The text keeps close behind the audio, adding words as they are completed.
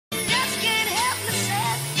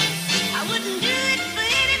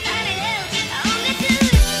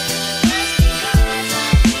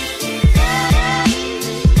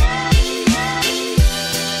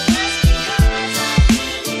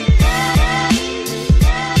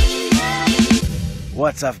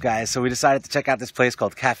What's up, guys? So we decided to check out this place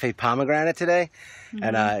called Cafe Pomegranate today,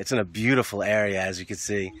 and it's in a beautiful area, as you can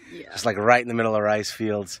see, just like right in the middle of rice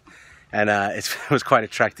fields. And it was quite a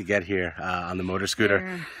trek to get here on the motor scooter.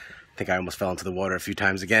 I think I almost fell into the water a few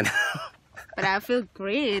times again. But I feel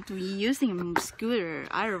great we're using a scooter,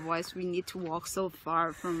 otherwise we need to walk so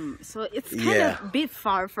far from, so it's kind of a bit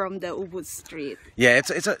far from the Ubud street. Yeah,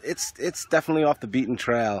 it's definitely off the beaten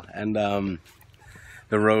trail, and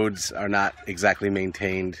the roads are not exactly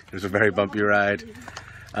maintained. It was a very bumpy ride.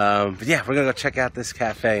 But yeah, we're gonna go check out this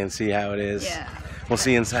cafe and see how it is. Yeah. We'll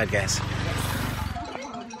see you inside, guys.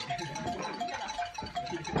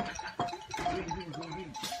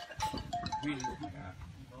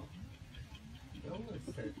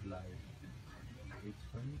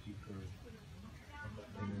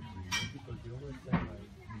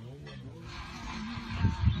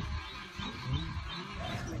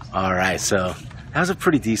 Alright, so that was a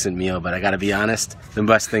pretty decent meal, but I gotta be honest, the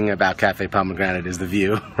best thing about Cafe Pomegranate is the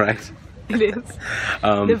view, right? It is.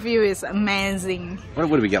 The view is amazing. What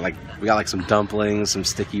did we get? Like, we got like some dumplings, some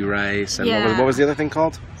sticky rice, and what was the other thing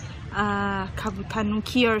called?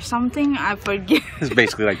 Kabutanuki or something, I forget. It's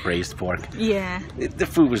basically like braised pork. Yeah. The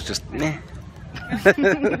food was just meh.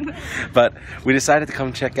 But we decided to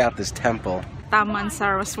come check out this temple. Taman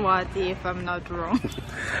Saraswati, if I'm not wrong.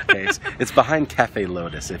 Okay, it's behind Cafe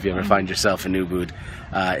Lotus, if you ever find yourself in Ubud.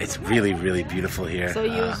 It's really, really beautiful here. So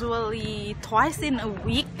usually twice in a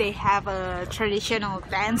week they have a traditional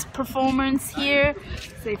dance performance here.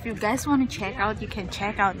 So if you guys want to check out, you can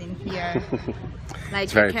check out in here. Like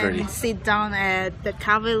it's very you can pretty. sit down at the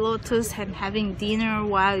Cafe Lotus and having dinner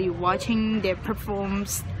while you're watching their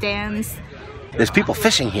performance dance. There's people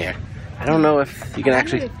fishing here. I don't know if you can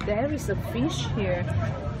actually... If there is a fish here.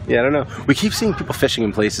 Yeah, I don't know. We keep seeing people fishing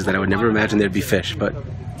in places that I would never imagine there'd be fish, but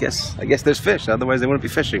I guess there's fish. Otherwise they wouldn't be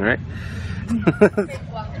fishing, right?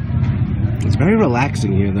 It's very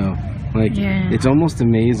relaxing here, though. Like, it's almost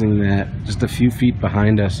amazing that just a few feet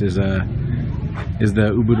behind us is the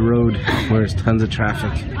Ubud Road, where there's tons of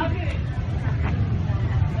traffic.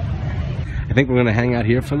 I think we're going to hang out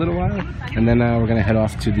here for a little while, and then we're going to head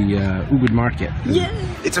off to the Ubud Market. Yeah!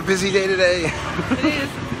 It's a busy day today. It is.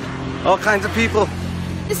 All kinds of people.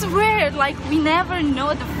 It's weird, like we never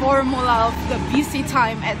know the formula of the busy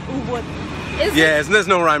time at Ubud. There's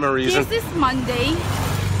no rhyme or reason. Is this Monday?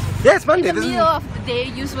 Yeah, it's Monday. In the middle of the day,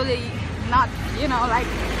 usually not, you know, like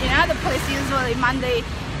in other places, usually Monday,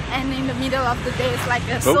 and in the middle of the day, it's like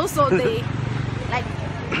a social day. Like,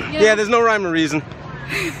 you know. Yeah, there's no rhyme or reason.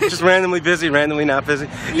 Just randomly busy, randomly not busy.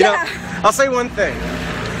 You know, I'll say one thing.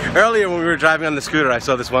 Earlier when we were driving on the scooter, I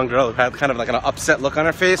saw this one girl who had kind of like an upset look on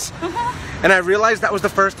her face. And I realized that was the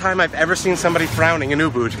first time I've ever seen somebody frowning in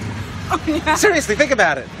Ubud. Seriously, think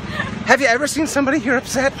about it. Have you ever seen somebody here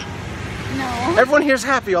upset? No. Everyone here's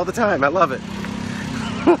happy all the time. I love it.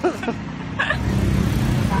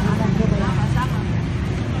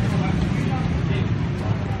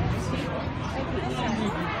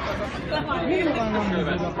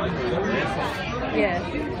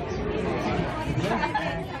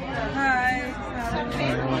 Hi.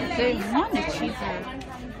 They want it cheaper.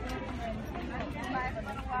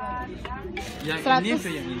 Yang ini ke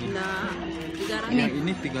yang ini? Yang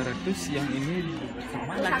ini 300, yang ini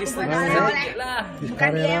sama lagi sedikit lah. Bukan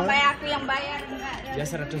dia yang bayar, aku yang bayar. Ya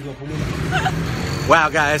 120. Wow,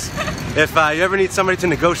 guys, if you ever need somebody to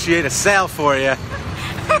negotiate a sale for you,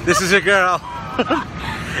 this is your girl.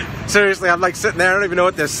 Seriously, I'm like sitting there, I don't even know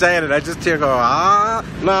what they're saying, and I just hear go,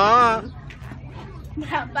 nah.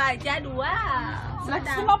 Berapa aja 2?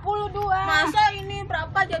 152. Masa ini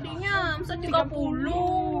berapa jadinya? Masa 30?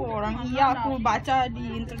 Orang iya aku baca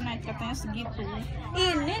di internet katanya segitu.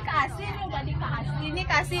 Ini kasih nih, udah dikasih. Ini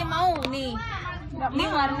kasih mau nih. Ini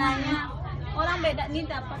warnanya. Orang beda nih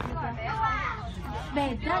dapat juga.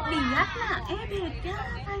 Beda lihat nak. Beda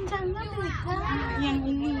panjangnya beda. Yang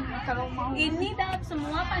ini kalau mau. Ini dah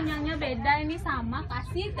semua panjangnya beda. Ini sama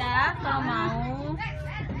kasih dah kalau mau.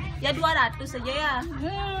 Ya 200 saja ya.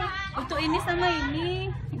 Untuk ini sama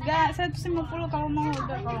ini. Enggak, 150 kalau mau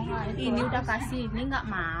udah, kalau enggak. Ini udah kasih, ini enggak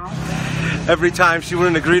mau. Every time she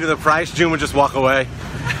wouldn't agree to the price, June would just walk away.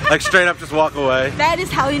 Like straight up just walk away. That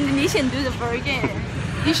is how Indonesians do the bargain.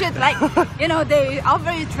 You should like, you know, they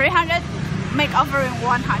offer you 300, make offering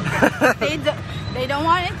 100. They don't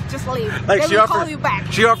want it, just leave. Like they will call you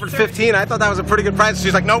back. She offered 15. I thought that was a pretty good price.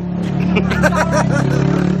 She's like, nope.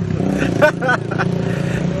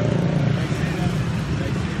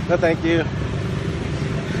 No, thank you.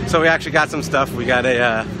 So we actually got some stuff. We got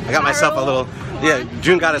I got myself a little,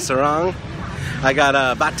 June got a sarong. I got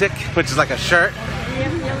a batik, which is like a shirt.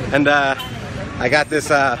 And I got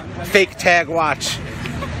this fake tag watch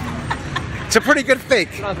It's a pretty good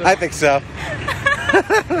fake. I think so.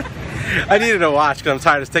 I needed a watch because I'm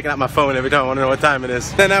tired of sticking out my phone every time I want to know what time it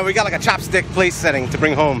is. Then we got like a chopstick place setting to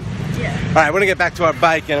bring home. Yeah. Alright, we're going to get back to our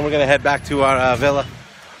bike and we're going to head back to our villa.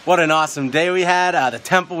 What an awesome day we had. The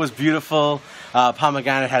temple was beautiful.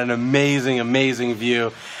 Pomegranate had an amazing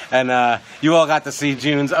view. And you all got to see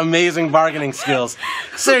June's amazing bargaining skills.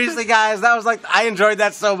 Seriously, guys, that was like, I enjoyed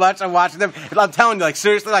that so much. I'm watching them. I'm telling you, like,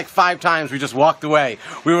 seriously, like 5 times we just walked away.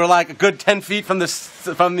 We were like a good 10 feet from the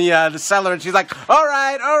cellar, and she's like, all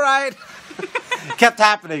right. Kept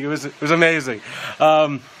happening. It was amazing.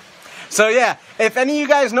 So yeah, if any of you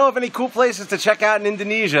guys know of any cool places to check out in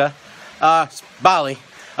Indonesia, Bali,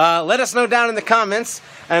 let us know down in the comments.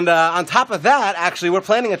 And on top of that, actually, we're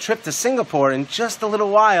planning a trip to Singapore in just a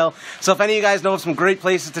little while. So if any of you guys know of some great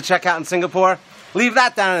places to check out in Singapore, leave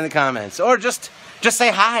that down in the comments. Or just say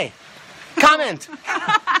hi. Comment.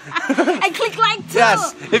 And click like too.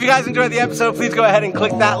 Yes. If you guys enjoyed the episode, please go ahead and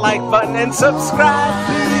click that like button and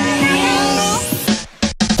subscribe.